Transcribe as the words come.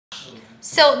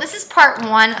So this is part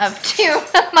 1 of 2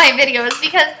 of my videos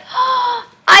because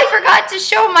I forgot to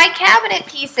show my cabinet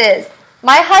pieces.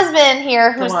 My husband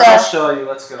here, who's I'll show you.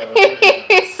 Let's go.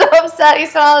 He's so upset. He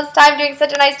spent all this time doing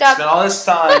such a nice job. Spent all this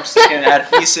time sticking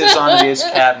adhesives onto these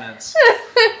cabinets.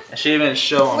 I should even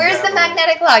show them. Where's the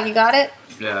magnetic lock? You got it?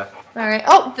 Yeah. All right.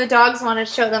 Oh, the dogs want to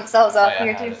show themselves off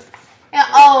here too. Yeah.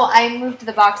 Oh, I moved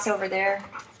the box over there.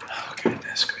 Oh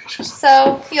goodness gracious.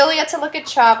 So you only get to look at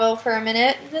Chavo for a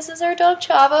minute. This is our dog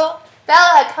Chavo.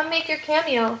 Bella, come make your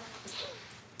cameo.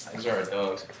 These are our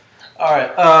dogs. All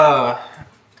right.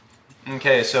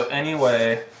 Okay. So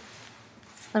anyway.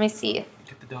 Let me see.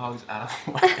 Get the dogs out of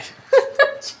the way.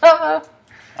 Chavo.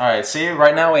 All right. See,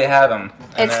 right now we have them.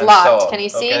 It's locked. Can you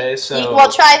see? Okay. So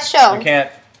well, try to show.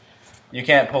 You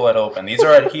can't pull it open. These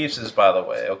are adhesives, by the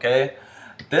way. Okay.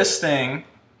 This thing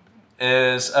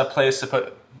is a place to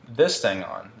put this thing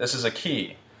on. This is a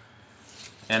key,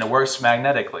 and it works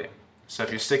magnetically. So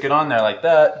if you stick it on there like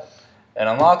that, it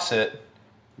unlocks it,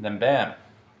 then bam.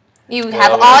 You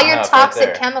have all your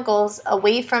toxic chemicals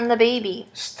away from the baby.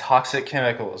 Toxic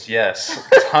chemicals, yes.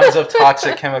 Tons of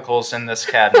toxic chemicals in this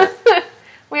cabinet.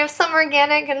 We have some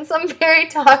organic and some very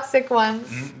toxic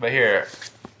ones. But here,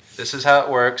 this is how it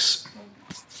works.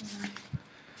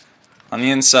 On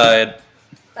the inside,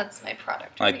 that's my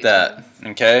product. Like that,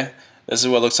 okay? This is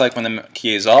what it looks like when the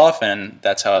key is off, and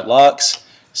that's how it locks.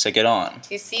 Stick it on.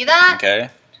 Do you see that? Okay.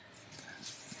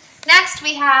 Next,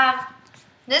 we have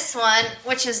this one,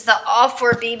 which is the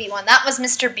all-for-baby one. That was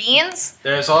Mr. Bean's.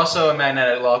 There's also a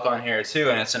magnetic lock on here, too,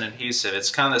 and it's an adhesive. It's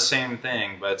kind of the same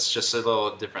thing, but it's just a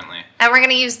little differently. And we're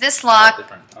going to use this lock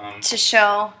to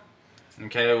show.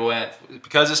 Okay,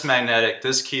 because it's magnetic,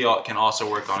 this key can also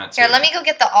work on it, too. Here, let me go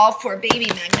get the all-for-baby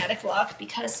magnetic lock,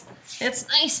 because it's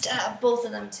nice to have both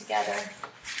of them together.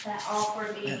 That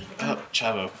all-for-baby. Oh,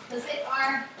 Chavo. Because they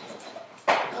are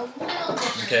a little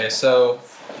different. Okay, so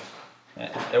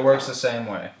it works the same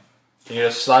way. You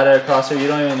just slide it across here. You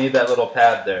don't even need that little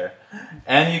pad there.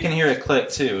 And you can hear it click,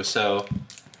 too, so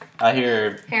I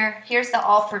hear... Here's the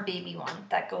all-for-baby one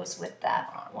that goes with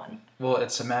that one. Well,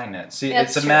 it's a magnet. See,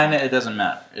 it's a magnet. It doesn't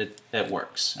matter. It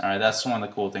works. All right, that's one of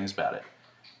the cool things about it.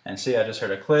 And see, I just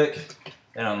heard a click.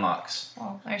 It unlocks.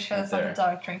 Oh, are you sure that's not the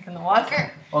dog drinking the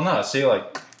water? Well, no. See,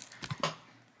 like,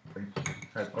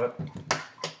 what?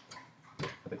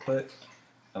 The click,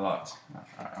 it locks. All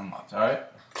right, unlocked. All right.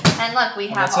 And look, we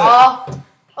have all.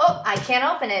 Oh, I can't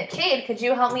open it. Cade, could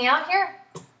you help me out here?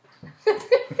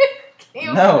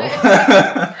 No.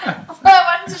 I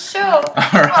wanted to show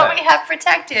what we have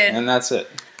protected. And that's it.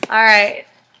 All right.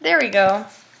 There we go.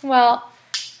 Well,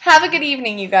 have a good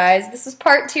evening, you guys. This is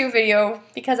part 2 video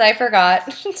because I forgot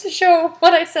to show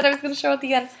what I said I was going to show at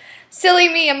the end. Silly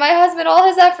me and my husband, all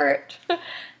his effort.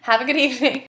 Have a good evening.